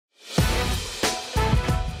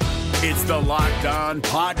It's the Locked On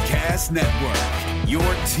Podcast Network, your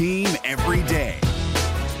team every day.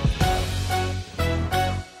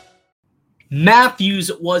 Matthews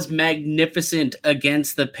was magnificent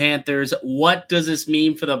against the Panthers. What does this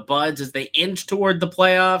mean for the Buds as they inch toward the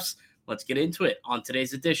playoffs? Let's get into it on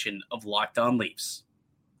today's edition of Locked On Leafs.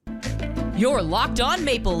 You're Locked On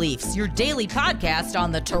Maple Leafs, your daily podcast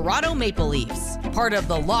on the Toronto Maple Leafs. Part of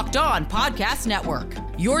the Locked On Podcast Network,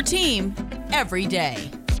 your team every day.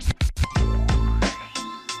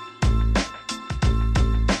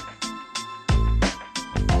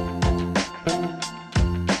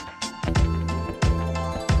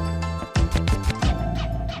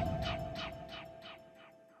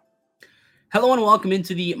 Hello and welcome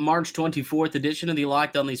into the March 24th edition of the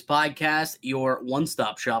Locked On Leafs podcast, your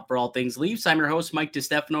one-stop shop for all things Leafs. I'm your host, Mike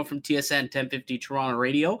DiStefano from TSN 1050 Toronto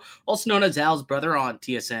Radio, also known as Al's brother on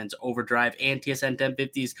TSN's Overdrive and TSN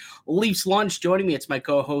 1050's Leafs Lunch. Joining me, it's my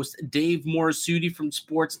co-host, Dave Morisuti from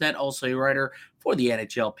Sportsnet, also a writer for the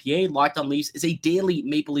NHLPA. Locked On Leafs is a daily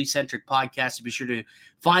Maple Leaf-centric podcast, so be sure to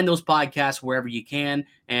find those podcasts wherever you can,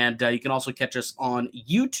 and you can also catch us on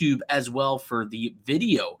YouTube as well for the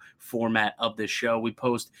video format of this show. We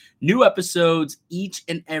post new episodes each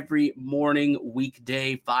and every morning,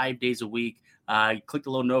 weekday, 5 days a week. Click the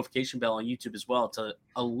little notification bell on YouTube as well to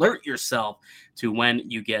alert yourself to when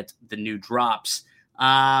you get the new drops.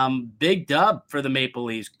 Big dub for the Maple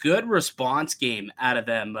Leafs. Good response game out of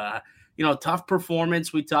them. Tough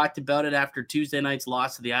performance. We talked about it after Tuesday night's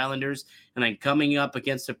loss to the Islanders, and then coming up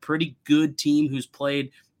against a pretty good team who's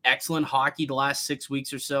played excellent hockey the last 6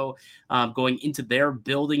 weeks or so, going into their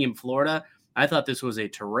building in Florida. I thought this was a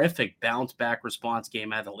terrific bounce-back response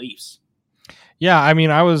game out of the Leafs. Yeah, I mean,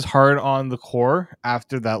 I was hard on the core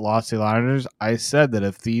after that loss to the Islanders. I said that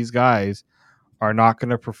if these guys are not going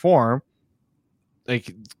to perform,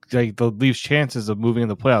 like the Leafs' chances of moving in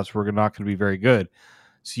the playoffs were not going to be very good.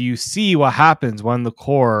 So you see what happens when the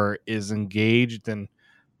core is engaged and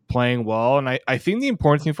playing well. And I think the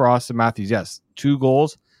important thing for Austin Matthews, yes, 2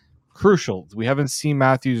 goals, crucial. We haven't seen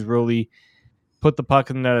Matthews really put the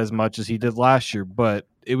puck in the net as much as he did last year, but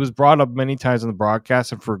it was brought up many times on the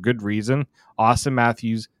broadcast, and for a good reason. Austin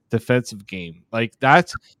Matthews' defensive game, like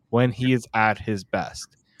that's when he is at his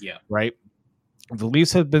best. Yeah. Right. The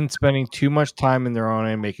Leafs have been spending too much time in their own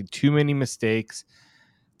end, making too many mistakes.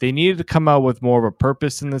 They needed to come out with more of a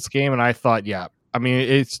purpose in this game, and I thought, yeah, I mean,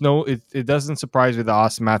 it doesn't surprise me that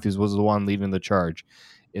Austin Matthews was the one leading the charge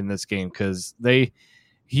in this game, because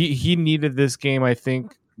he needed this game. I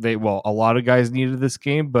think a lot of guys needed this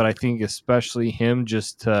game, but I think especially him,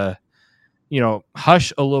 just to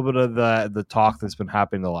hush a little bit of the talk that's been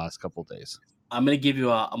happening the last couple of days. I'm going to give you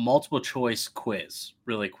a multiple choice quiz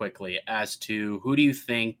really quickly as to who do you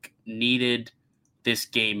think needed this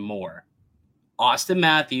game more. Austin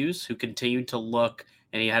Matthews, who continued to look,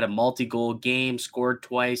 and he had a multi-goal game, scored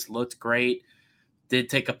twice, looked great, did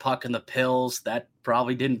take a puck in the pills. That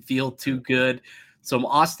probably didn't feel too good. So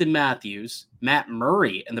Austin Matthews, Matt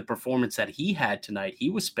Murray, and the performance that he had tonight, he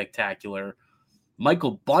was spectacular.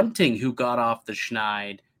 Michael Bunting, who got off the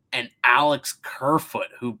schneid, and Alex Kerfoot,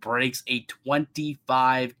 who breaks a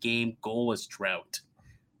 25-game goalless drought.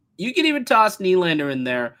 You can even toss Nylander in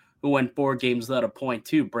there, who went 4 games without a point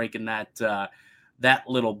too, breaking that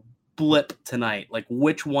little blip tonight. Like,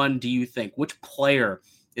 which one do you think? Which player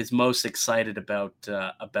is most excited about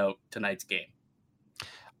tonight's game?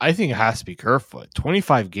 I think it has to be Kerfoot.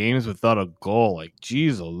 25 games without a goal. Like,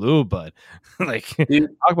 geez, bud. Like,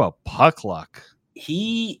 dude, talk about puck luck.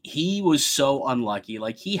 He was so unlucky.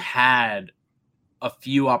 Like, he had a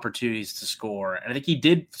few opportunities to score, and I think he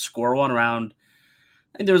did score one around,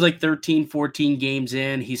 I think there was like 13, 14 games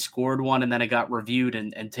in. He scored one, and then it got reviewed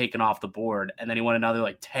and taken off the board. And then he won another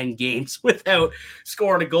like 10 games without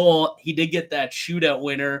scoring a goal. He did get that shootout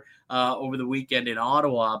winner over the weekend in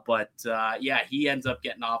Ottawa. But, he ends up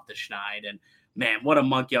getting off the schneid. And, man, what a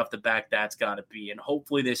monkey off the back that's got to be. And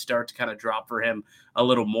hopefully they start to kind of drop for him a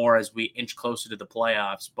little more as we inch closer to the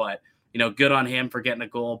playoffs. But, good on him for getting a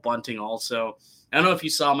goal. Bunting also. I don't know if you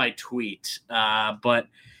saw my tweet, but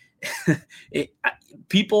 –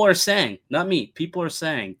 people are saying, not me, people are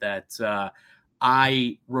saying that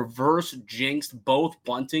I reverse jinxed both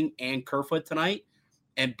Bunting and Kerfoot tonight,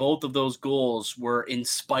 and both of those goals were in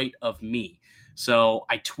spite of me. So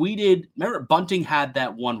I tweeted, remember Bunting had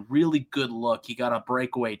that one really good look. He got a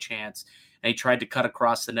breakaway chance, and he tried to cut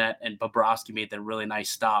across the net, and Bobrovsky made that really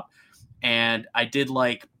nice stop. And I did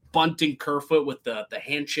like Bunting Kerfoot with the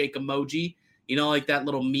handshake emoji, like that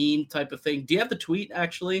little meme type of thing. Do you have the tweet,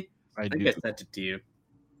 actually? I think I sent it to you.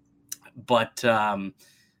 But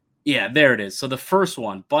Yeah, there it is. So the first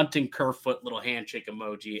one, Bunting, Kerfoot, little handshake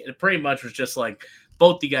emoji. It pretty much was just like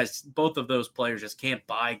both of those players just can't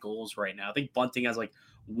buy goals right now. I think Bunting has like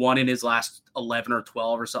one in his last 11 or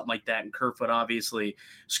 12 or something like that. And Kerfoot obviously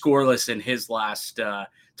scoreless in his last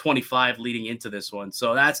 25 leading into this one.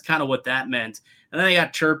 So that's kind of what that meant. And then I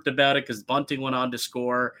got chirped about it because Bunting went on to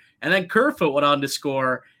score. And then Kerfoot went on to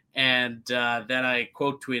score. And then I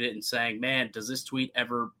quote tweeted and saying, man, does this tweet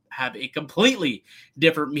ever have a completely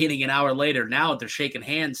different meaning an hour later? Now they're shaking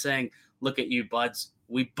hands saying, look at you, buds.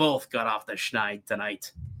 We both got off the schneid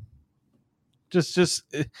tonight. It's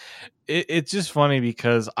just funny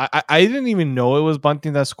because I didn't even know it was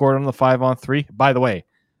Bunting that scored on the 5-on-3. By the way,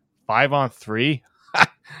 5-on-3,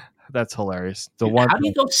 that's hilarious. How do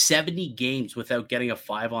you go 70 games without getting a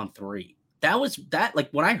 5-on-3? That like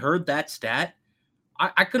when I heard that stat,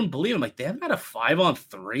 I couldn't believe it. I'm like, they haven't had a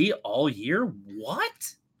 5-on-3 all year?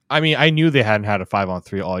 What? I mean, I knew they hadn't had a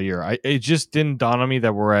 5-on-3 all year. It just didn't dawn on me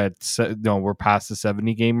that we're past the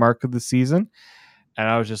 70 game mark of the season. And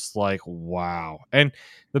I was just like, wow. And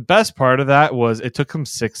the best part of that was it took them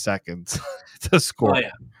 6 seconds to score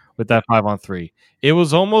with that 5-on-3. It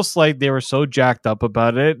was almost like they were so jacked up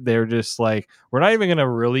about it. They were just like, we're not even going to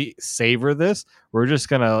really savor this. We're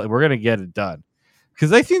going to get it done.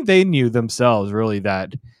 Because I think they knew themselves really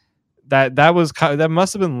that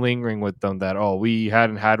must have been lingering with them that, we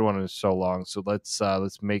hadn't had one in so long. So let's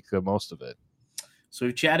make the most of it. So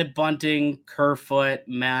we've chatted Bunting, Kerfoot,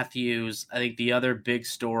 Matthews. I think the other big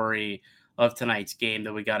story of tonight's game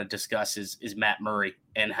that we got to discuss is Matt Murray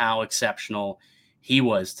and how exceptional he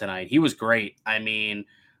was tonight. He was great. I mean,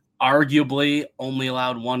 arguably only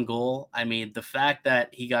allowed one goal. I mean, the fact that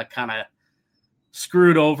he got kind of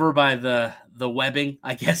screwed over by the webbing,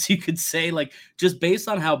 I guess you could say, like just based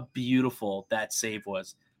on how beautiful that save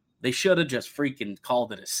was, they should have just freaking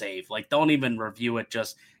called it a save. Like, don't even review it.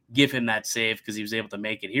 Just give him that save because he was able to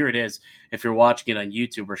make it. Here it is. If you're watching it on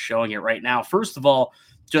YouTube, we're showing it right now. First of all,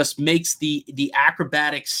 just makes the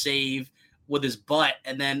acrobatic save with his butt,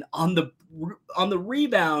 and then on the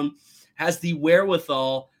rebound has the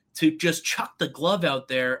wherewithal to just chuck the glove out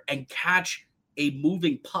there and catch a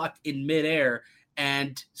moving puck in midair,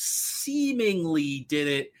 and seemingly did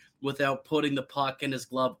it without putting the puck in his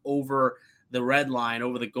glove over the red line,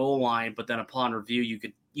 over the goal line. But then upon review,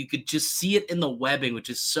 you could just see it in the webbing, which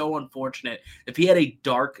is so unfortunate. If he had a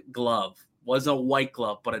dark glove, wasn't a white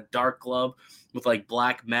glove, but a dark glove with like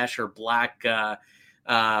black mesh or black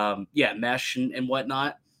mesh and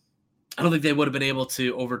whatnot, I don't think they would have been able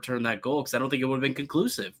to overturn that goal because I don't think it would have been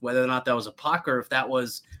conclusive, whether or not that was a puck or if that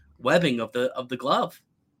was webbing of the glove.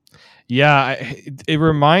 Yeah, it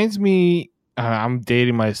reminds me. I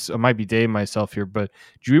might be dating myself here, but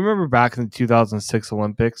do you remember back in the 2006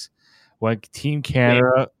 Olympics when Team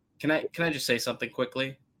Canada? Wait, can I just say something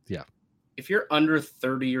quickly? Yeah. If you're under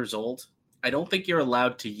 30 years old, I don't think you're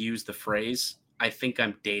allowed to use the phrase, I think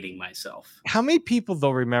I'm dating myself. How many people,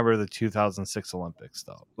 though, remember the 2006 Olympics,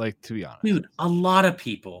 though? Like, to be honest. Dude, a lot of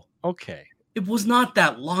people. Okay. It was not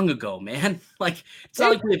that long ago, man. Like, it's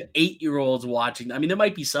not like we have 8-year-olds watching. I mean, there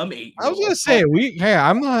might be some 8-year-olds. I was going to say,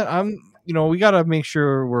 we got to make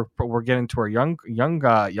sure we're getting to our young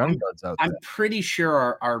buds out there. I'm pretty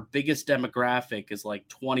sure our biggest demographic is like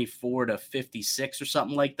 24 to 56 or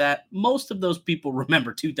something like that. Most of those people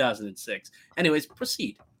remember 2006. Anyways,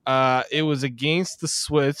 proceed. It was against the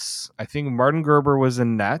Swiss. I think Martin Gerber was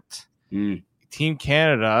in net. Team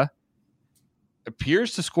Canada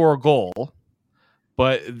appears to score a goal,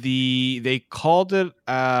 but they called it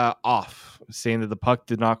off, saying that the puck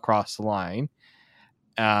did not cross the line.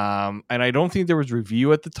 And I don't think there was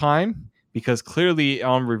review at the time because clearly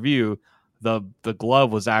on review, the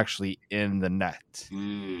glove was actually in the net.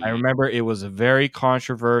 I remember it was very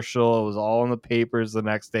controversial. It was all in the papers the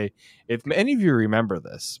next day. If any of you remember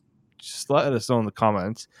this, just let us know in the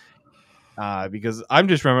comments because I'm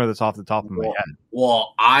just remembering this off the top of my head.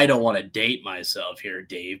 Well, I don't want to date myself here,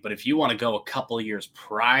 Dave, but if you want to go a couple of years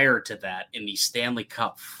prior to that in the Stanley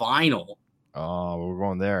Cup final. Oh, we're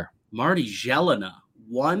going there. Marty Jelena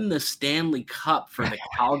won the Stanley Cup for the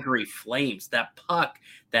Calgary Flames. That puck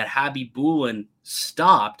that Habib Bulin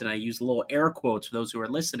stopped, and I use little air quotes for those who are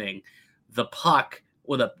listening, the puck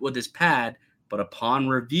with his pad, but upon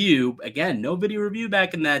review, again, no video review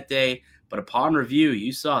back in that day, but upon review,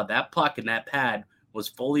 you saw that puck and that pad was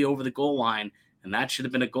fully over the goal line, and that should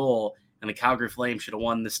have been a goal, and the Calgary Flames should have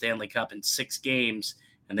won the Stanley Cup in 6 games,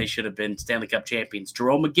 and they should have been Stanley Cup champions.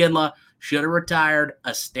 Jarome McGinley should have retired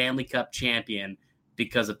a Stanley Cup champion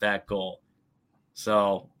because of that goal.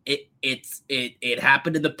 So it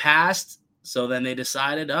happened in the past. So then they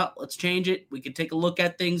decided, let's change it. We can take a look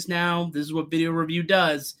at things now. This is what video review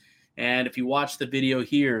does. And if you watch the video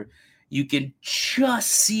here, you can just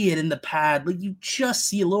see it in the pad. Like you just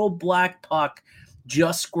see a little black puck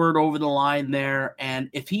just squirt over the line there. And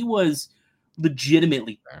if he was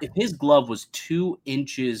legitimately, if his glove was 2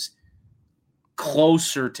 inches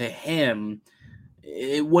closer to him,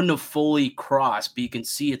 it wouldn't have fully crossed, but you can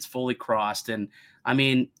see it's fully crossed. And I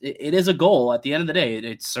mean, it is a goal at the end of the day.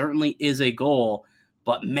 It certainly is a goal,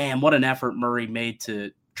 but man, what an effort Murray made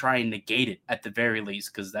to try and negate it at the very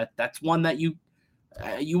least. Cause that's one that you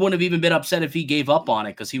wouldn't have even been upset if he gave up on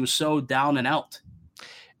it, cause he was so down and out.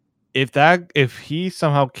 If he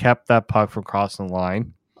somehow kept that puck from crossing the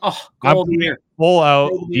line, goal of the year. Full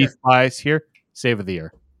out D5s here, save of the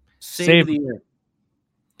year. Save of the year.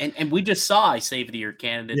 And we just saw a save of the year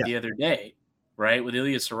candidate the other day, right? With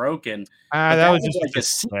Ilya Sorokin. That was just like a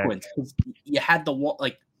sequence. You had the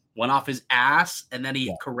went off his ass, and then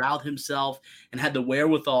he corralled himself and had the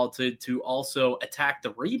wherewithal to also attack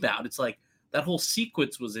the rebound. It's like that whole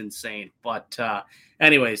sequence was insane. But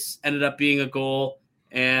anyways, ended up being a goal.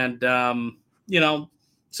 And,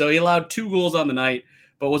 so he allowed 2 goals on the night,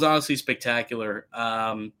 but was honestly spectacular.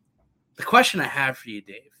 The question I have for you,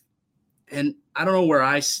 Dave, and I don't know where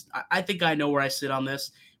I think I know where I sit on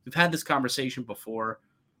this. We've had this conversation before,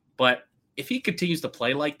 but if he continues to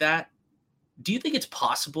play like that, do you think it's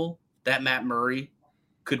possible that Matt Murray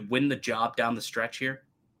could win the job down the stretch here?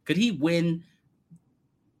 Could he win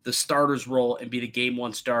the starter's role and be the game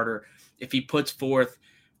 1 starter if he puts forth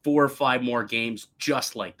 4 or 5 more games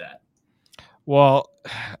just like that? Well,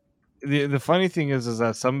 the funny thing is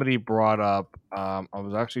that somebody brought up, I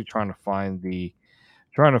was actually trying to find the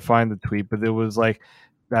tweet, but it was like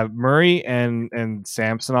that Murray and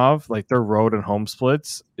Samsonov, like their road and home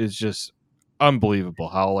splits is just unbelievable.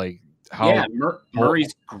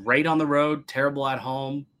 Murray's great on the road, terrible at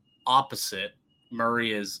home. Opposite,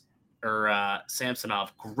 Murray is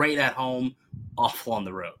Samsonov great at home, awful on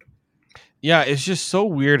the road. Yeah, it's just so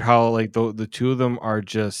weird how like the two of them are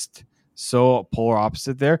just so polar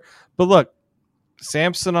opposite there. But look,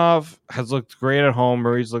 Samsonov has looked great at home.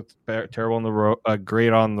 Murray's looked terrible on the road,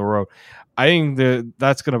 great on the road. I think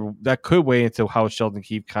that could weigh into how Sheldon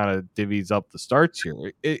Keefe kind of divvies up the starts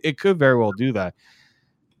here. It could very well do that.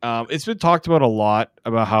 It's been talked about a lot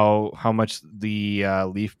about how much the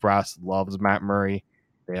Leaf brass loves Matt Murray.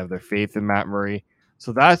 They have their faith in Matt Murray.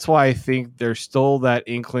 So that's why I think there's still that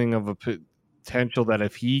inkling of a potential that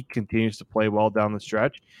if he continues to play well down the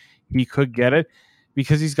stretch, he could get it,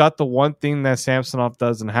 because he's got the one thing that Samsonov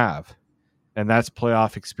doesn't have, and that's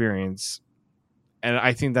playoff experience. And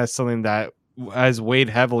I think that's something that has weighed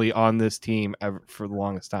heavily on this team for the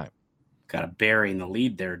longest time. Got to bury in the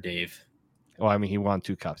lead there, Dave. Well, I mean, he won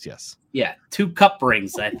 2 cups, yes. Yeah, 2 cup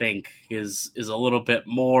rings, I think, is a little bit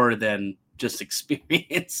more than just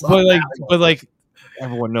experience. But like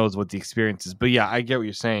everyone knows what the experience is. But yeah, I get what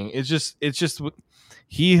you're saying. It's just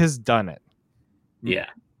he has done it. Yeah.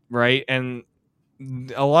 Right? And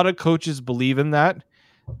a lot of coaches believe in that.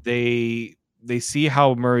 They see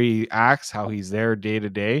how Murray acts, how he's there day to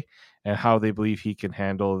day, and how they believe he can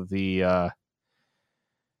handle the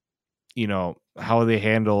how they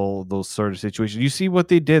handle those sort of situations. You see what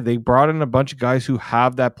they did. They brought in a bunch of guys who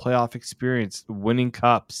have that playoff experience, winning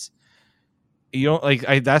cups.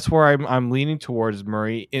 That's where I'm leaning towards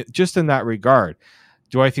Murray, just in that regard.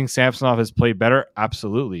 Do I think Samsonov has played better?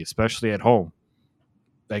 Absolutely, especially at home.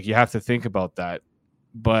 Like, you have to think about that.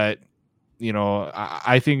 But,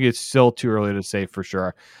 I think it's still too early to say for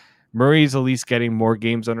sure. Murray's at least getting more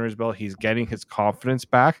games under his belt. He's getting his confidence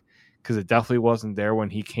back, because it definitely wasn't there when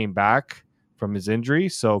he came back from his injury.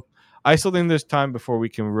 So I still think there's time before we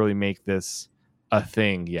can really make this a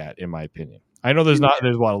thing yet, in my opinion. I know there's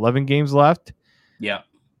 11 games left. Yeah.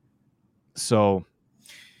 So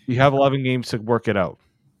you have 11 games to work it out.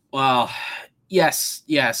 Well, yes,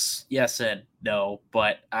 and no,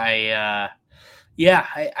 but I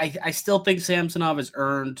still think Samsonov has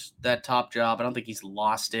earned that top job. I don't think he's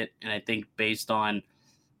lost it. And I think based on,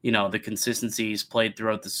 the consistency he's played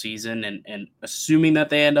throughout the season, and assuming that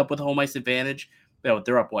they end up with home ice advantage,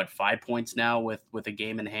 they're up 5 points now with a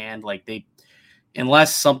game in hand. Like,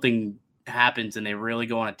 unless something happens and they really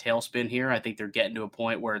go on a tailspin here, I think they're getting to a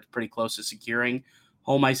point where it's pretty close to securing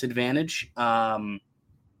home ice advantage.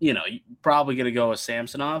 You're probably going to go with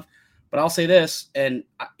Samsonov, but I'll say this, and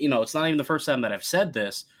it's not even the first time that I've said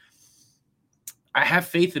this. I have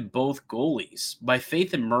faith in both goalies. My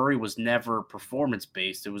faith in Murray was never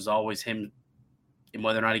performance-based. It was always him and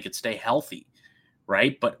whether or not he could stay healthy,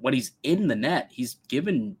 right? But when he's in the net, he's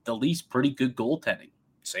given the Leafs pretty good goaltending.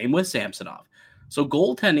 Same with Samsonov. So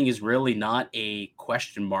goaltending is really not a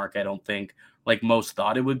question mark, I don't think, like most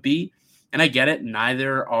thought it would be. And I get it.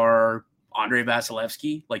 Neither are Andre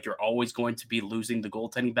Vasilevsky. Like, you're always going to be losing the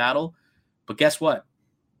goaltending battle. But guess what?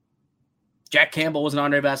 Jack Campbell wasn't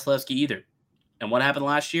Andre Vasilevsky either. And what happened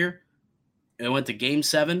last year? It went to Game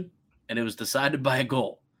 7, and it was decided by a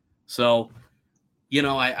goal. So,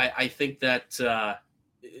 I think that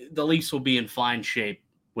the Leafs will be in fine shape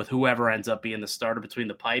with whoever ends up being the starter between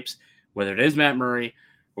the pipes, whether it is Matt Murray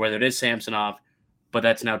or whether it is Samsonov. But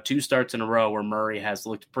that's now 2 starts in a row where Murray has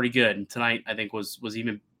looked pretty good. And tonight, I think, was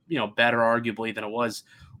even better arguably than it was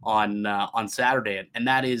on Saturday. And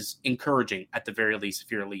that is encouraging at the very least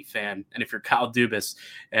if you're a Leaf fan and if you're Kyle Dubas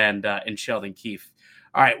and Sheldon Keefe.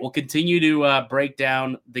 All right, we'll continue to break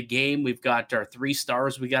down the game. We've got our 3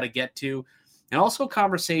 stars we got to get to, and also a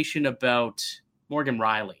conversation about Morgan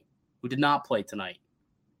Riley, who did not play tonight,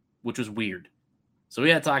 which was weird. So we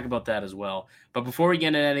got to talk about that as well. But before we get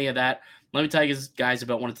into any of that, let me tell you guys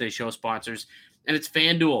about one of today's show sponsors, and it's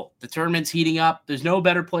FanDuel. The tournament's heating up. There's no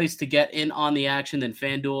better place to get in on the action than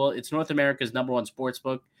FanDuel. It's North America's #1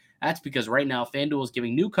 sportsbook. That's because right now FanDuel is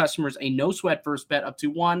giving new customers a no-sweat first bet up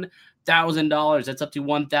to $1,000. That's up to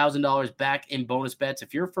 $1,000 back in bonus bets.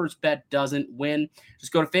 If your first bet doesn't win,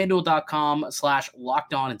 just go to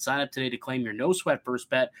FanDuel.com/lockedon and sign up today to claim your no-sweat first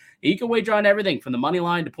bet. You can wager on everything from the money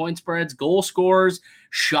line to point spreads, goal scores,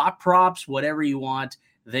 shot props, whatever you want.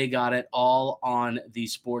 They got it all on the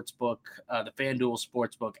sportsbook, the FanDuel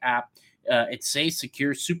Sportsbook app. It's safe,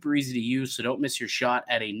 secure, super easy to use, so don't miss your shot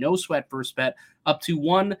at a no-sweat first bet up to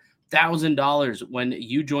 $1,000 when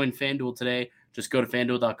you join FanDuel today. Just go to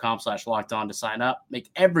FanDuel.com/lockedon to sign up.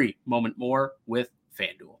 Make every moment more with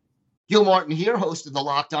FanDuel. Gil Martin here, host of the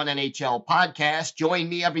Locked On NHL podcast. Join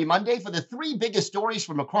me every Monday for the 3 biggest stories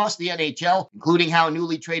from across the NHL, including how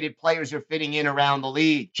newly traded players are fitting in around the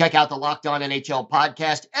league. Check out the Locked On NHL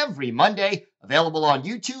podcast every Monday, available on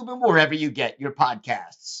YouTube and wherever you get your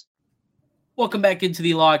podcasts. Welcome back into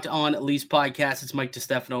the Locked On Leafs podcast. It's Mike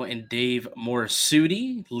DiStefano and Dave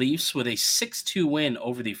Morisuti. Leafs with a 6-2 win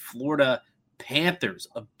over the Florida Panthers,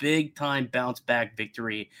 a big-time bounce-back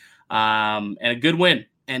victory and a good win.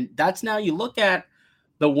 And that's now you look at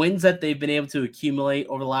the wins that they've been able to accumulate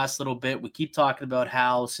over the last little bit. We keep talking about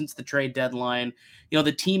how since the trade deadline,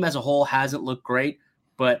 the team as a whole hasn't looked great,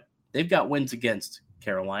 but they've got wins against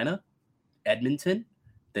Carolina, Edmonton.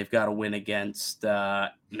 They've got a win against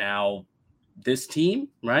now this team,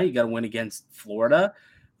 right? You got to win against Florida.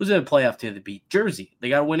 Who's in a playoff team that beat Jersey? They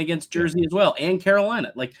got to win against Jersey as well, and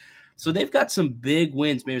Carolina. So they've got some big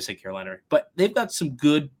wins. Maybe I say Carolina, but they've got some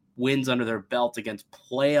good wins under their belt against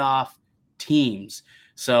playoff teams.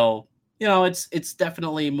 So, it's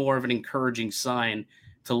definitely more of an encouraging sign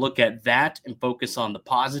to look at that and focus on the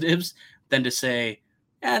positives than to say,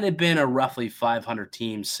 they've been a roughly 500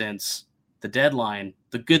 team since the deadline.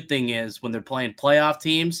 The good thing is when they're playing playoff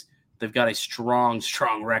teams, they've got a strong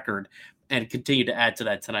record and continue to add to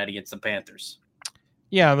that tonight against the Panthers.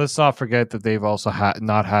 Yeah, let's not forget that they've also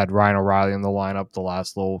not had Ryan O'Reilly in the lineup the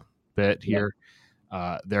last little bit here.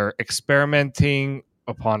 They're experimenting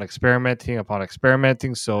upon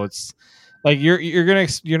experimenting. So it's like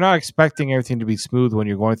you're not expecting everything to be smooth when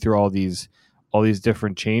you're going through all these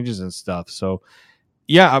different changes and stuff. So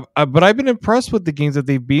yeah, but I've been impressed with the games that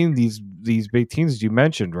they've been these big teams as you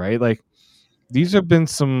mentioned, right? Like these have been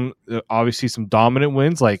some obviously some dominant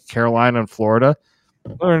wins like Carolina and Florida.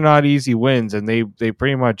 They're not easy wins, and they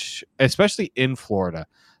pretty much, especially in Florida.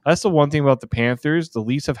 That's the one thing about the Panthers. The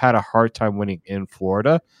Leafs have had a hard time winning in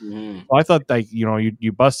Florida. So I thought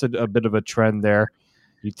you busted a bit of a trend there.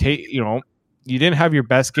 You didn't have your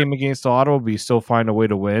best game against Ottawa, but you still find a way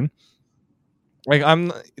to win. Like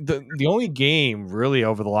I'm the only game really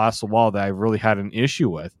over the last while that I really had an issue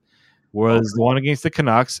with was the one against the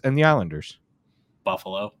Canucks and the Islanders.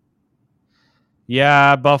 Buffalo.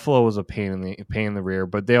 Yeah, Buffalo was a pain in the rear,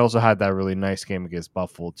 but they also had that really nice game against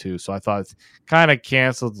Buffalo too. So I thought it kind of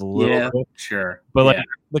canceled a little bit. Sure. But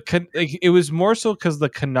it was more so because the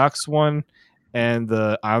Canucks won and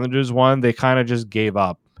the Islanders won. They kind of just gave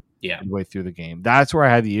up midway through the game. That's where I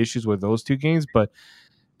had the issues with those 2 games. But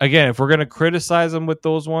again, if we're going to criticize them with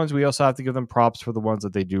those ones, we also have to give them props for the ones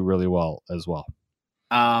that they do really well as well.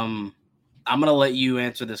 I'm going to let you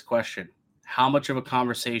answer this question. How much of a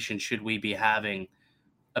conversation should we be having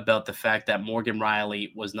about the fact that Morgan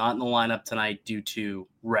Riley was not in the lineup tonight due to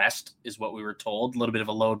rest, is what we were told, a little bit of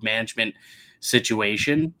a load management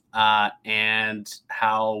situation, and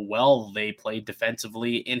how well they played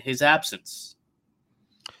defensively in his absence?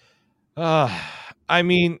 I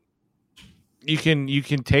mean, you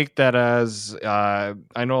can take that as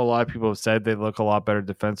I know a lot of people have said they look a lot better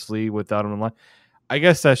defensively without him in line. I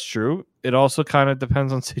guess that's true. It also kind of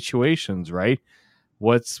depends on situations, right?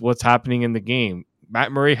 what's happening in the game.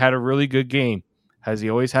 Matt Murray had a really good game. Has he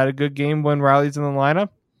always had a good game when Riley's in the lineup?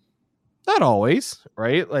 Not always,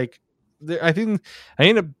 right? Like, I think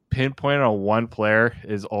to pinpoint on one player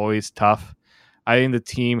is always tough. I think the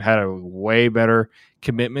team had a way better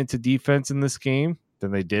commitment to defense in this game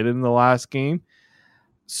than they did in the last game.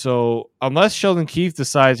 So unless Sheldon Keefe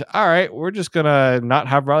decides, all right, we're just gonna not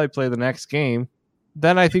have Riley play the next game,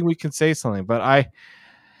 then I think we can say something. But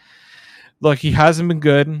look, he hasn't been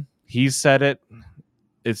good. He's said it.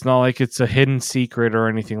 It's not like it's a hidden secret or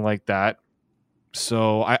anything like that.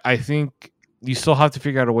 So I think you still have to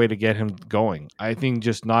figure out a way to get him going. I think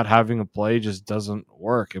just not having a play just doesn't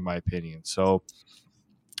work, in my opinion. So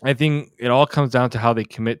I think it all comes down to how they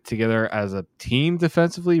commit together as a team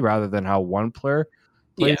defensively rather than how one player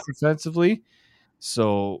plays defensively.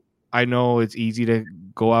 So I know it's easy to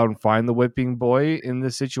go out and find the whipping boy in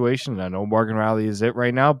this situation. I know Morgan Riley is it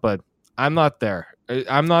right now, but I'm not there.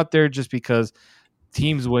 I'm not there just because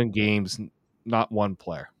teams win games, not one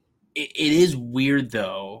player. It is weird,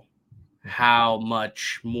 though, how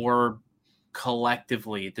much more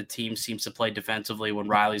collectively the team seems to play defensively when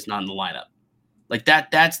Riley's not in the lineup. Like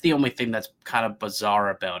that's the only thing that's kind of bizarre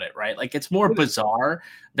about it, right? Like, it's more bizarre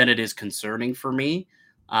than it is concerning for me.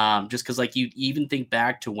 Just because, like, you even think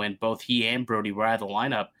back to when both he and Brody were out of the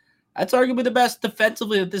lineup, that's arguably the best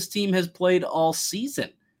defensively that this team has played all season.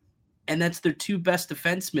 And that's their two best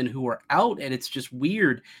defensemen who are out, and it's just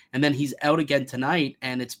weird. And then he's out again tonight,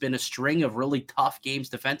 and it's been a string of really tough games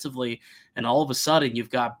defensively. And all of a sudden, you've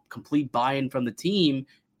got complete buy-in from the team,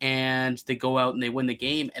 and they go out and they win the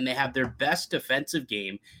game, and they have their best defensive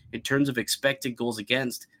game in terms of expected goals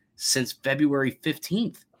against since February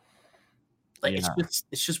 15th. Like,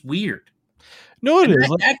 it's just weird. No, it is.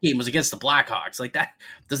 That game was against the Blackhawks. Like, that,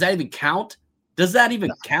 does that even count? Does that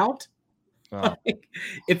even count? Oh. Like,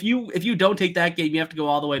 if you don't take that game, you have to go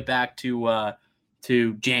all the way back to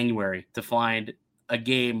January to find a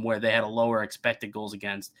game where they had a lower expected goals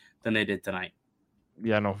against than they did tonight.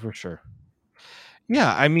 Yeah, no, for sure.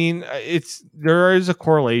 Yeah, I mean, there is a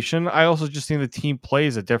correlation. I also just think the team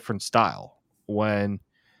plays a different style when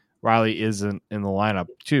Riley isn't in the lineup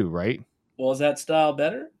too, right? Well, is that style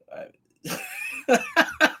better?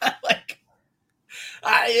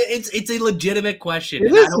 It's a legitimate question.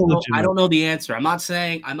 I don't know the answer. I'm not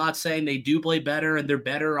saying they do play better and they're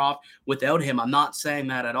better off without him. I'm not saying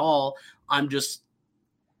that at all. I'm just,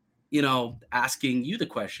 asking you the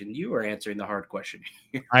question. You are answering the hard question.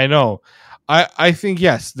 I know. I think,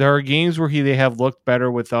 yes, there are games where they have looked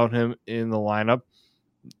better without him in the lineup.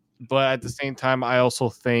 But at the same time, I also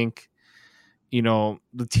think,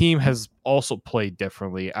 the team has also played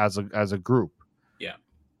differently as a group. Yeah.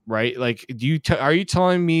 Right? Like, are you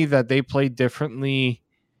telling me that they played differently?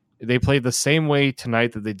 They played the same way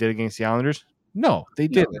tonight that they did against the Islanders? No, they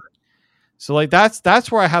didn't. So, like, that's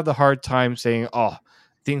where I have the hard time saying, oh,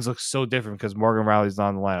 things look so different because Morgan Riley's not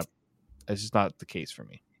in the lineup. It's just not the case for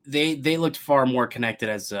me. They looked far more connected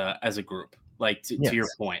as a group. Like, to your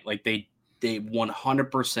point, like they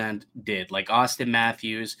 100% did. Like, Austin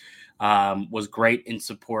Matthews was great in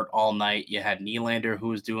support all night. You had Nylander, who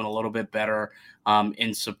was doing a little bit better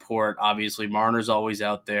in support. Obviously, Marner's always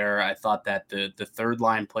out there. I thought that the third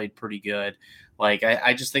line played pretty good. Like,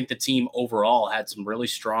 I just think the team overall had some really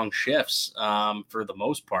strong shifts for the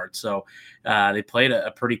most part. So they played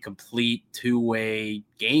a pretty complete two-way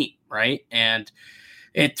game, right? And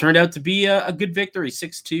it turned out to be a good victory.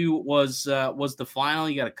 6-2 was the final.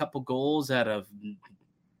 You got a couple goals out of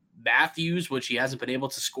Matthews, which he hasn't been able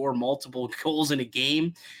to score multiple goals in a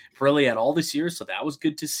game really at all this year. So that was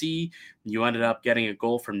good to see. You ended up getting a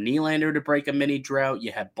goal from Nylander to break a mini drought.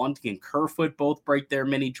 You had Bunting and Kerfoot both break their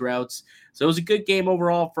mini droughts. So it was a good game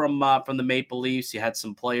overall from the Maple Leafs. You had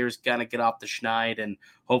some players kind of get off the schneid, and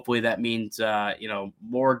hopefully that means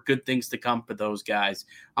more good things to come for those guys.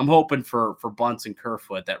 I'm hoping for Bunts and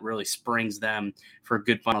Kerfoot that really springs them for a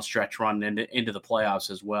good final stretch run into the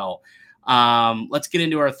playoffs as well. Let's get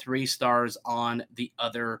into our 3 stars on the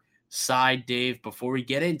other side, Dave. Before we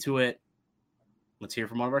get into it, let's hear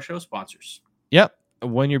from one of our show sponsors. Yep.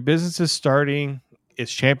 When your business is starting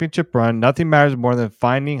its championship run, nothing matters more than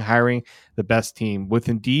hiring the best team. With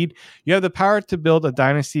Indeed, you have the power to build a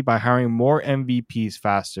dynasty by hiring more MVPs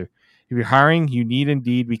faster. If you're hiring, you need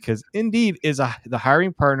Indeed, because Indeed is the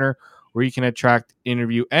hiring partner where you can attract,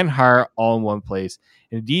 interview, and hire all in one place.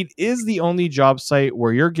 Indeed is the only job site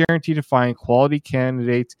where you're guaranteed to find quality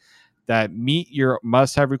candidates that meet your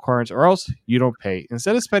must-have requirements, or else you don't pay.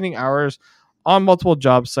 Instead of spending hours on multiple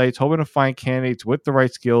job sites hoping to find candidates with the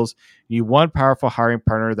right skills, you need one powerful hiring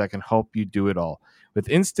partner that can help you do it all. With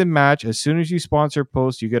Instant Match, as soon as you sponsor a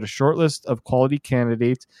post, you get a short list of quality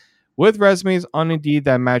candidates with resumes on Indeed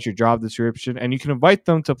that match your job description, and you can invite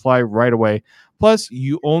them to apply right away. Plus,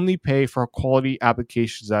 you only pay for quality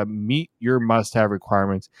applications that meet your must-have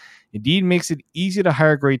requirements. Indeed makes it easy to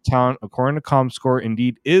hire great talent. According to ComScore,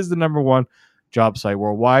 Indeed is the #1 job site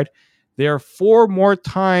worldwide. They are 4 more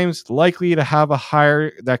times likely to have a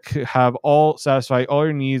hire that could have satisfy all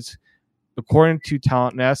your needs, according to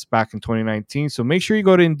Talent Nest back in 2019. So make sure you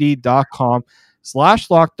go to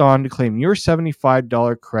Indeed.com/lockedon to claim your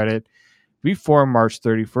 $75 credit before March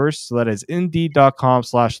 31st. So that is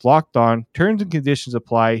Indeed.com/lockedon. Terms and conditions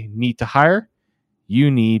apply. Need to hire? You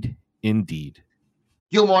need Indeed.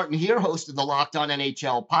 Gil Martin here, host of the Locked On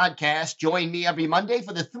NHL podcast. Join me every Monday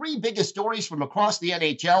for the 3 biggest stories from across the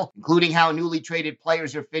NHL, including how newly traded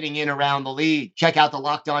players are fitting in around the league. Check out the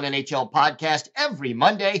Locked On NHL podcast every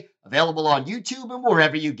Monday, available on YouTube and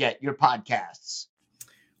wherever you get your podcasts.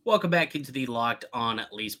 Welcome back into the Locked On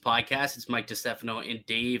Leafs podcast. It's Mike DiStefano and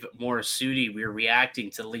Dave Morisuti. We're reacting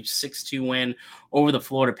to the Leafs 6-2 win over the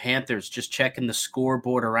Florida Panthers. Just checking the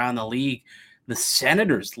scoreboard around the league. The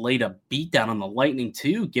Senators laid a beatdown on the Lightning,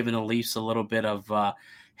 too, giving the Leafs a little bit of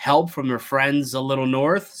help from their friends a little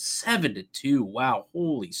north. 7-2. Wow,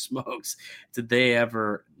 holy smokes. Did they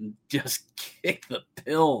ever just kick the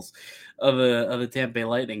pills of the Tampa Bay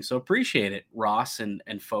Lightning? So appreciate it, Ross and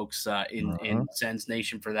folks in Sens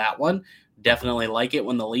Nation for that one. Definitely like it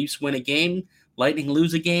when the Leafs win a game, Lightning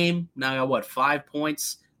lose a game. Now got, 5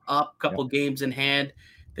 points up, couple games in hand.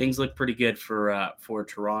 Things look pretty good for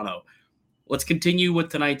Toronto. Let's continue with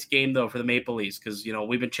tonight's game, though, for the Maple Leafs, because,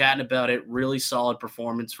 we've been chatting about it. Really solid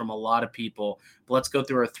performance from a lot of people. But let's go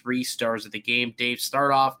through our 3 stars of the game. Dave,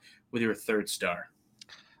 start off with your 3rd star.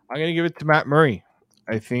 I'm going to give it to Matt Murray.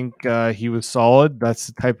 I think he was solid. That's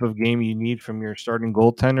the type of game you need from your starting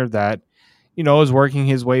goaltender that, is working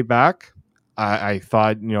his way back. I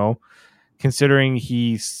thought, considering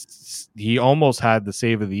he almost had the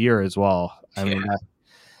save of the year as well. I mean,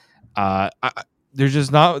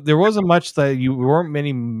 there wasn't much that weren't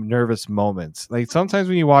many nervous moments. Like sometimes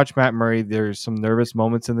when you watch Matt Murray, there's some nervous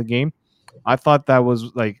moments in the game. I thought that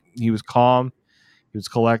was he was calm, he was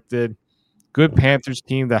collected. Good Panthers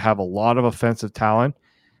team that have a lot of offensive talent.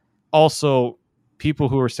 Also, people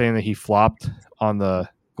who were saying that he flopped on the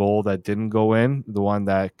goal that didn't go in, the one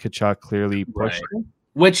that Tkachuk clearly pushed,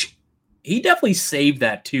 which he definitely saved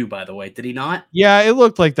that too. By the way, did he not? Yeah, it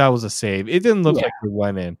looked like that was a save. It didn't look like it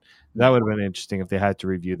went in. That would have been interesting if they had to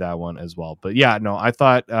review that one as well. But yeah, no, I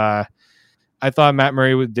thought Matt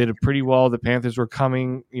Murray did it pretty well. The Panthers were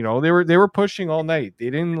coming, they were pushing all night. They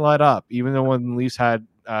didn't let up, even though when the Leafs had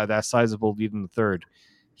that sizable lead in the third,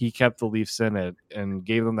 he kept the Leafs in it and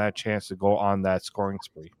gave them that chance to go on that scoring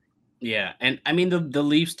spree. Yeah, and I mean the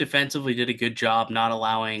Leafs defensively did a good job not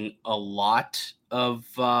allowing a lot of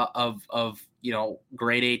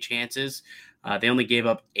grade A chances. They only gave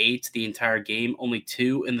up 8 the entire game, only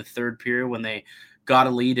 2 in the third period when they got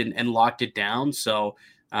a lead and locked it down. So,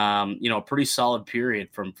 a pretty solid period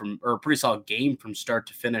or a pretty solid game from start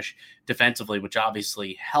to finish defensively, which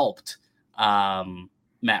obviously helped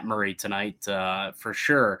Matt Murray tonight for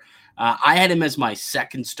sure. I had him as my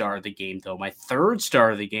 2nd star of the game, though. My 3rd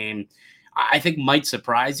star of the game, I think might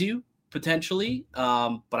surprise you potentially,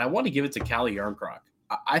 but I want to give it to Calle Jarnkrok.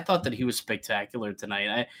 I thought that he was spectacular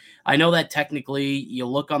tonight. I know that technically you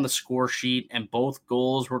look on the score sheet and both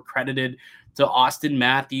goals were credited to Austin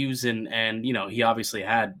Matthews and he obviously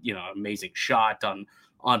had, an amazing shot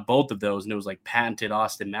on both of those and it was patented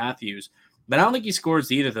Austin Matthews, but I don't think he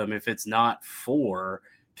scores either of them if it's not for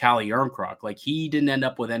Calle Jarnkrok. He didn't end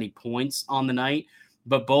up with any points on the night,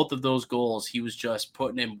 but both of those goals, he was just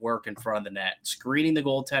putting in work in front of the net, screening the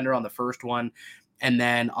goaltender on the first one. And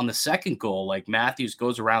then on the second goal, Matthews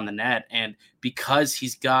goes around the net, and because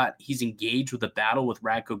he's engaged with a battle with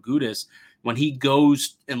Radko Gudas, when he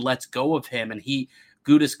goes and lets go of him, and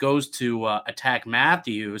Gudas goes to attack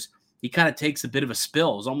Matthews, he kind of takes a bit of a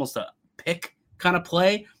spill. It was almost a pick kind of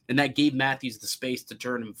play, and that gave Matthews the space to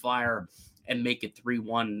turn and fire and make it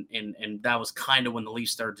 3-1, and that was kind of when the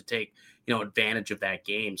Leafs started to take advantage of that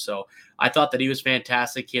game. So I thought that he was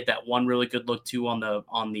fantastic. He had that one really good look too on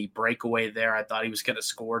the breakaway there. I thought he was going to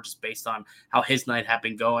score just based on how his night had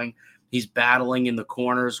been going. He's battling in the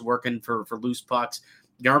corners, working for loose pucks.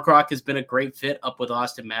 Jarnkrok has been a great fit up with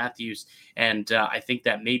Austin Matthews, and I think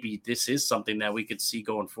that maybe this is something that we could see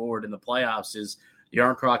going forward in the playoffs is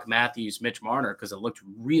Jarnkrok, Matthews, Mitch Marner, because it looked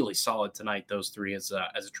really solid tonight, those three as a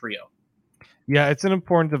trio. Yeah, it's an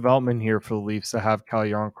important development here for the Leafs to have Calle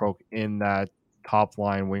Jarnkrok in that top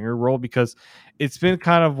line winger role, because it's been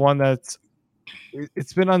kind of one that's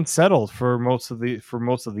it's been unsettled for most of the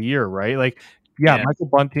year, right? Like, yeah, Michael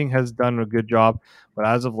Bunting has done a good job, but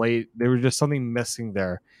as of late, there was just something missing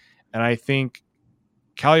there, and I think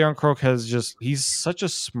Cal Yarncroke he's such a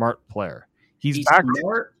smart player. He's back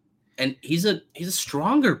smart, and he's a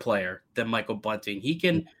stronger player than Michael Bunting. He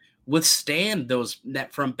can withstand those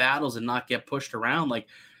net front battles and not get pushed around. Like,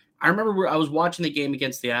 I remember I was watching the game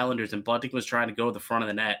against the Islanders, and Bunting was trying to go to the front of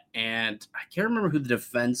the net, and I can't remember who the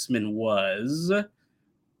defenseman was.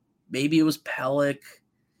 Maybe it was Pellick,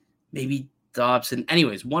 maybe Dobson.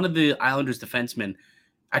 Anyways, one of the Islanders defensemen,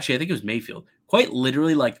 actually, I think it was Mayfield, quite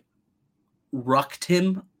literally like rucked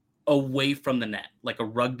him away from the net, like a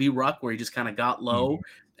rugby ruck where he just kind of got low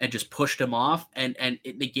and just pushed him off, and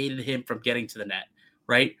it negated him from getting to the net,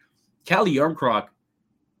 right? Callie Yarncroke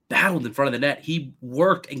battled in front of the net. He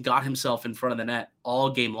worked and got himself in front of the net all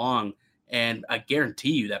game long, and I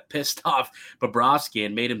guarantee you that pissed off Bobrovsky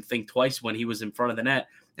and made him think twice when he was in front of the net.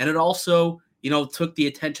 And it also, took the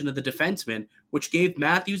attention of the defenseman, which gave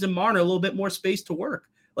Matthews and Marner a little bit more space to work.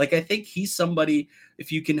 Like, I think he's somebody,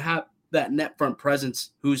 if you can have that net front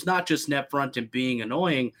presence, who's not just net front and being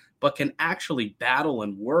annoying, but can actually battle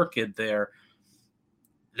and work it there,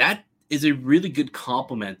 that is a really good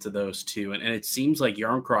compliment to those two. And it seems like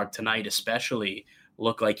Yarncroke tonight especially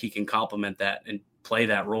looked like he can complement that and play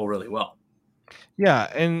that role really well. Yeah,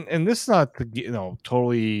 and this is not to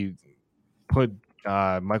totally put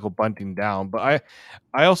Michael Bunting down, but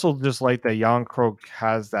I also just like that Yarncroke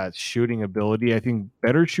has that shooting ability. I think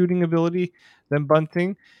better shooting ability than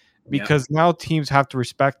Bunting, because now teams have to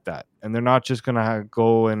respect that, and they're not just going to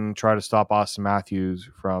go and try to stop Auston Matthews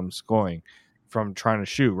from scoring, from trying to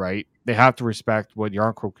shoot, right? They have to respect what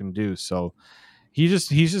Yarncroke can do. So he's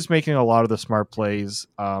just making a lot of the smart plays.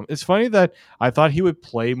 It's funny that I thought he would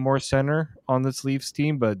play more center on this Leafs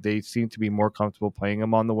team, but they seem to be more comfortable playing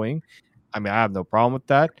him on the wing. I mean, I have no problem with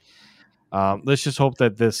that. Let's just hope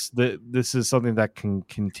that this is something that can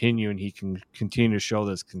continue, and he can continue to show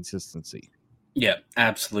this consistency. Yeah,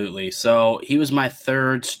 absolutely. So he was my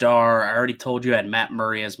third star. I already told you I had Matt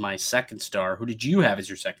Murray as my second star. Who did you have as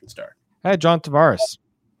your second star? I had John Tavares.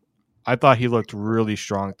 I thought he looked really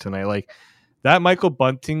strong tonight. Like, that Michael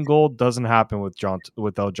Bunting goal doesn't happen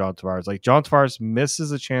without John Tavares. Like, John Tavares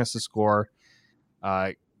misses a chance to score,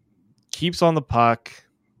 keeps on the puck,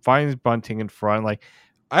 finds Bunting in front. Like,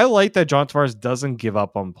 I like that John Tavares doesn't give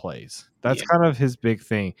up on plays. That's kind of his big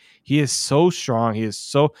thing. He is so strong. You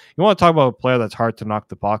want to talk about a player that's hard to knock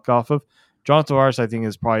the puck off of? John Tavares, I think,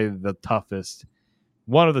 is probably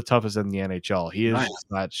one of the toughest in the NHL. He is just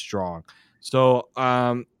that strong. So,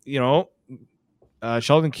 Sheldon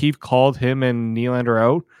Keefe called him and Nylander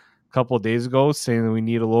out a couple of days ago, saying that we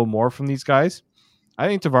need a little more from these guys. I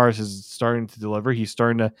think Tavares is starting to deliver. He's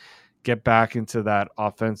starting to get back into that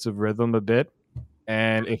offensive rhythm a bit.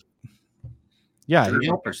 And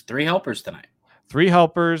three helpers tonight. 3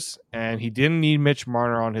 helpers, and he didn't need Mitch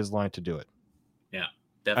Marner on his line to do it. Yeah,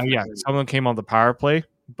 definitely. Someone came on the power play,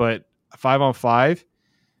 but 5-on-5,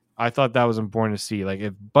 I thought that was important to see. Like,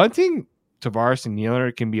 if Bunting, Tavares, and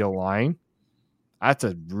Nylander can be a line, that's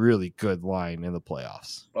a really good line in the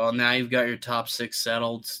playoffs. Well, now you've got your top 6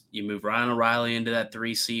 settled. You move Ryan O'Reilly into that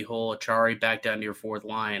 3C hole, Achari back down to your 4th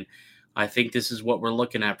line. I think this is what we're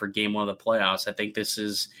looking at for game 1 of the playoffs. I think this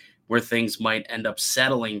is where things might end up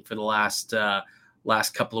settling for the last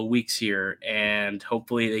couple of weeks here, and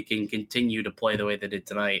hopefully they can continue to play the way they did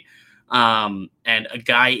tonight. And a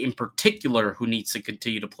guy in particular who needs to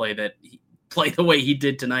continue to play the way he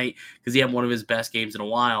did tonight, because he had one of his best games in a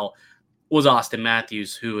while, was Auston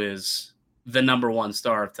Matthews, who is the number 1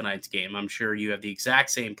 star of tonight's game. I'm sure you have the exact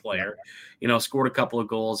same player. Scored a couple of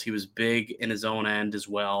goals. He was big in his own end as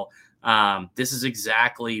well. This is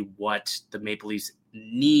exactly what the Maple Leafs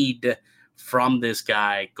need from this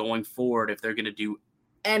guy going forward if they're going to do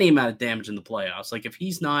any amount of damage in the playoffs. Like, if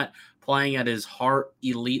he's not playing at his heart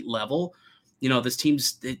elite level, this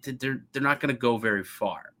team's they're not going to go very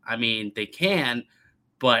far. I mean, they can,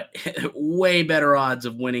 but way better odds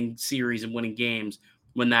of winning series and winning games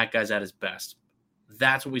when that guy's at his best.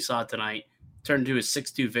 That's what we saw tonight. Turned into a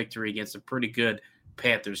 6-2 victory against a pretty good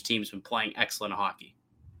Panthers team who's been playing excellent hockey.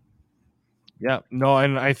 Yeah, no,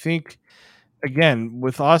 and I think, again,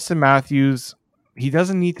 with Auston Matthews, he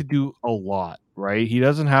doesn't need to do a lot, right? He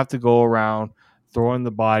doesn't have to go around throwing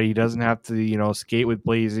the body. He doesn't have to, skate with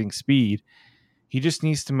blazing speed. He just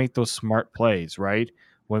needs to make those smart plays, right?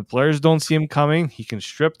 When players don't see him coming, he can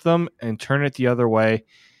strip them and turn it the other way.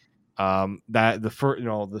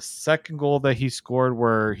 The second goal that he scored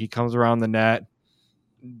where he comes around the net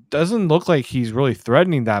doesn't look like he's really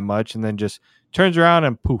threatening that much, and then just turns around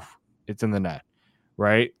and poof, it's in the net,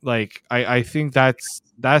 right? Like I think that's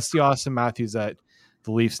the Austin Matthews that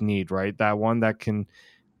the Leafs need, right? That one that can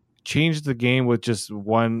change the game with just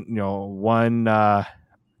one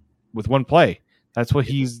with one play. That's what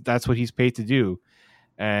he's paid to do.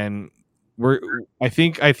 And I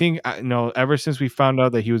think ever since we found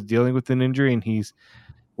out that he was dealing with an injury and he's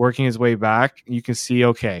working his way back, you can see,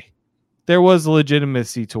 okay, there was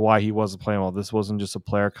legitimacy to why he wasn't playing well. This wasn't just a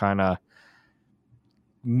player kind of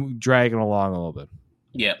dragging along a little bit.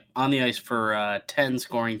 Yeah, on the ice for 10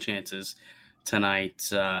 scoring chances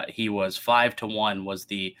tonight. He was 5-1 was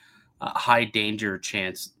the high danger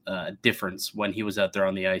chance difference when he was out there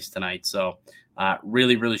on the ice tonight. So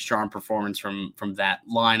really, really strong performance from that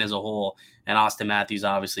line as a whole. And Austin Matthews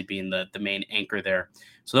obviously being the main anchor there.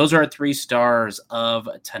 So those are our 3 stars of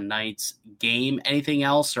tonight's game. Anything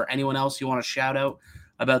else or anyone else you want to shout out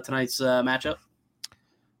about tonight's matchup?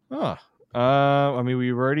 I mean,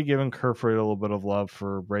 we've already given Kerfoot a little bit of love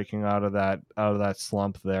for breaking out of that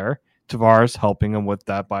slump there. Tavares helping him with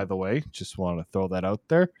that, by the way. Just want to throw that out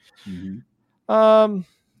there. Mm-hmm.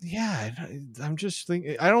 Yeah, I'm just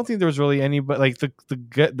thinking. I don't think there was really anybody like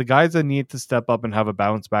the guys that need to step up and have a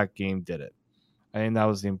bounce back game did it. I think that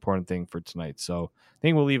was the important thing for tonight. So I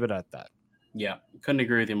think we'll leave it at that. Yeah, couldn't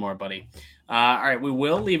agree with you more, buddy. All right, we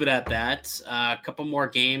will leave it at that. A couple more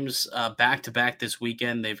games back to back this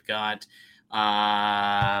weekend. They've got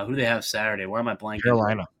who do they have Saturday? Where am I blanking?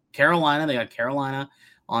 Carolina. They got Carolina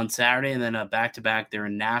on Saturday, and then back to back. They're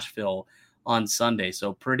in Nashville on Sunday.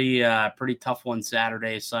 So pretty tough one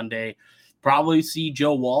Saturday, Sunday. Probably see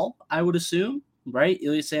Joe Wall, I would assume, right?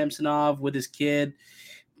 Ilya Samsonov with his kid.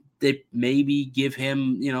 They maybe give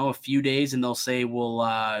him, a few days and they'll say, we'll,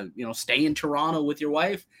 stay in Toronto with your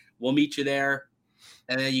wife. We'll meet you there.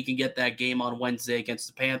 And then you can get that game on Wednesday against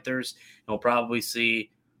the Panthers. And we'll probably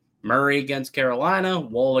see Murray against Carolina,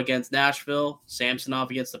 Wall against Nashville, Samsonov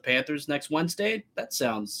against the Panthers next Wednesday. That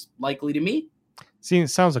sounds likely to me. See, it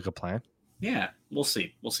sounds like a plan. Yeah, we'll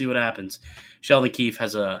see. We'll see what happens. Sheldon Keefe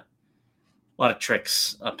has a lot of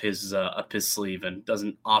tricks up his sleeve and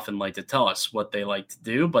doesn't often like to tell us what they like to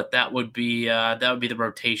do, but that would be the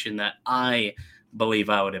rotation that I believe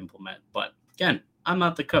I would implement. But again, I'm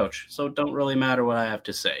not the coach, so it don't really matter what I have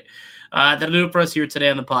to say. That'll do it for us here today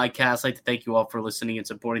on the podcast. I'd like to thank you all for listening and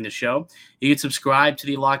supporting the show. You can subscribe to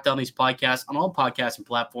the Locked On Leafs podcast on all podcasting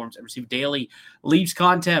platforms and receive daily Leafs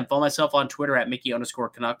content. Follow myself on Twitter at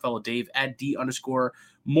Mickey_Canuck. Follow Dave at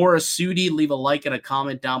D_Morasudi. Leave a like and a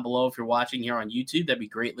comment down below if you're watching here on YouTube. That'd be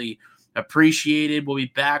greatly appreciated. We'll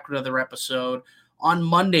be back with another episode on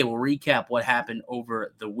Monday. We'll recap what happened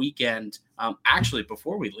over the weekend. Actually,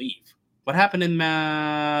 before we leave, what happened in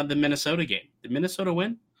the Minnesota game? Did Minnesota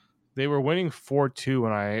win? They were winning 4-2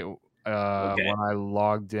 when I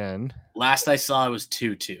logged in. Last I saw, it was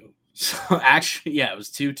 2-2. So actually, yeah, it was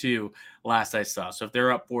 2-2 last I saw. So if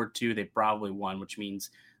they're up 4-2, they probably won, which means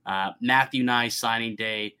Matthew Nye signing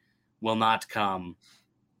day will not come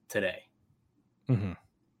today. Mm-hmm.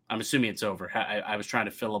 I'm assuming it's over. I was trying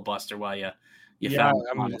to filibuster while you found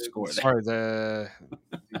the score. Sorry, the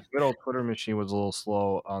good old Twitter machine was a little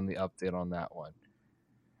slow on the update on that one.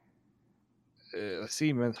 Let's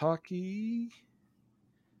see, men's hockey.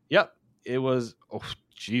 Yep, it was. Oh,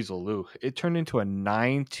 geez, Lou! It turned into a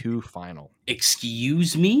 9-2 final.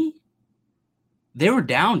 Excuse me? They were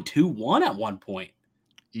down 2-1 at one point.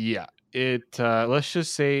 Yeah, it. Let's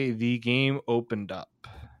just say the game opened up.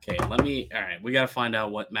 Okay, all right, we got to find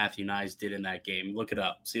out what Matthew Nyes did in that game. Look it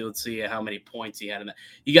up. Let's see how many points he had in that.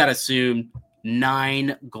 You got to assume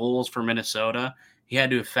 9 goals for Minnesota. He had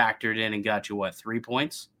to have factored in and got you 3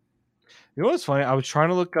 points? You know what's funny? I was trying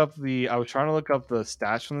to look up the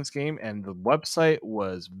stats from this game, and the website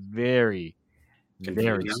was very,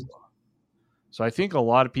 very slow. So I think a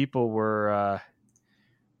lot of people were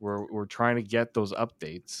trying to get those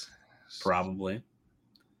updates. Probably.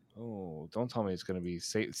 Oh, don't tell me it's going to be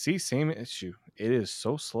same issue. It is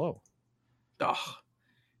so slow. Ugh.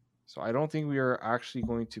 So I don't think we are actually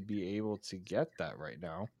going to be able to get that right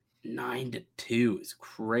now. 9-2 is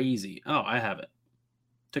crazy. Oh, I have it.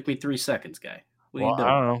 Took me 3 seconds, guy. What are you doing?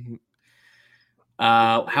 I don't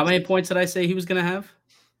know. How many points did I say he was going to have?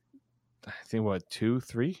 I think 2,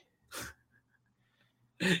 3.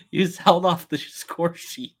 You just held off the score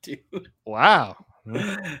sheet, dude. Wow.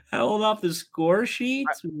 Held off the score sheet?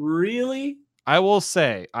 Really? I will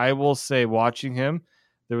say, watching him,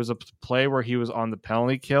 there was a play where he was on the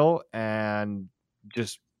penalty kill and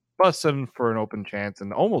just busted for an open chance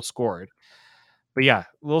and almost scored. But yeah,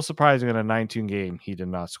 a little surprising in a 9-2 game, he did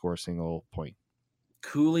not score a single point.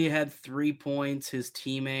 Cooley had 3 points. His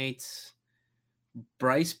teammates,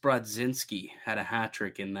 Bryce Brodzinski had a hat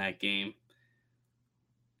trick in that game.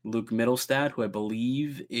 Luke Mittelstadt, who I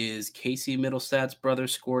believe is Casey Mittelstadt's brother,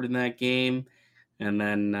 scored in that game. And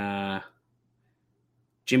then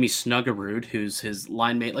Jimmy Snuggerud, who's his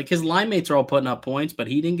line mate. Like, his line mates are all putting up points, but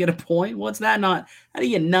he didn't get a point. What's that not? How do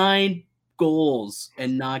you get 9 goals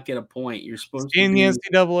and not get a point? You're supposed to in be the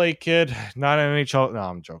NCAA, kid, not NHL. No,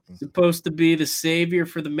 I'm joking. supposed to be the savior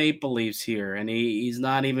for the Maple Leafs here, and he's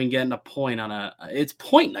not even getting a point on it's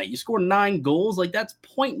point night. You score 9 goals, like, that's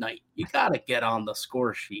point night. You gotta get on the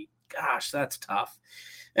score sheet. Gosh, that's tough.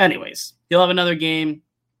 Anyways, he'll have another game,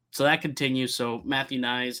 so that continues. So Matthew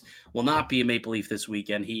Nyes will not be a Maple Leaf this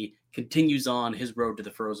weekend. He continues on his road to the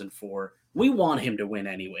Frozen Four. We want him to win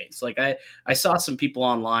anyways. Like, I saw some people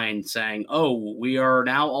online saying, oh, we are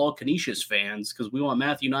now all Canisius fans because we want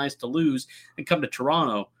Matthew Nyes to lose and come to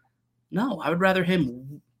Toronto. No, I would rather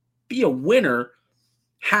him be a winner,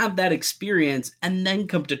 have that experience, and then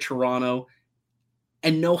come to Toronto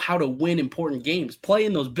and know how to win important games, play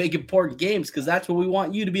in those big important games, because that's what we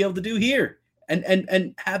want you to be able to do here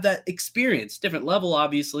and have that experience. Different level,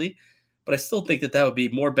 obviously, but I still think that would be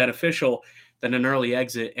more beneficial than an early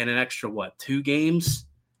exit and an extra, 2 games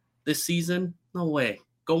this season? No way.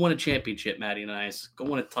 Go win a championship, Matty Nyes. Go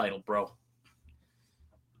win a title, bro.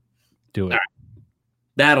 Do it. Right.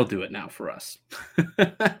 That'll do it now for us.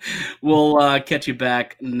 We'll catch you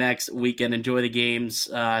back next weekend. Enjoy the games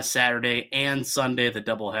Saturday and Sunday, the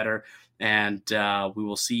doubleheader, and we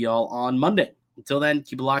will see y'all on Monday. Until then,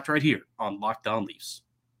 keep it locked right here on Locked On Leafs.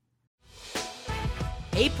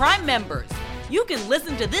 Hey, Prime members, you can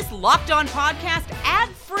listen to this Locked On podcast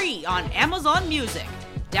ad-free on Amazon Music.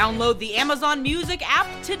 Download the Amazon Music app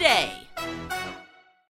today.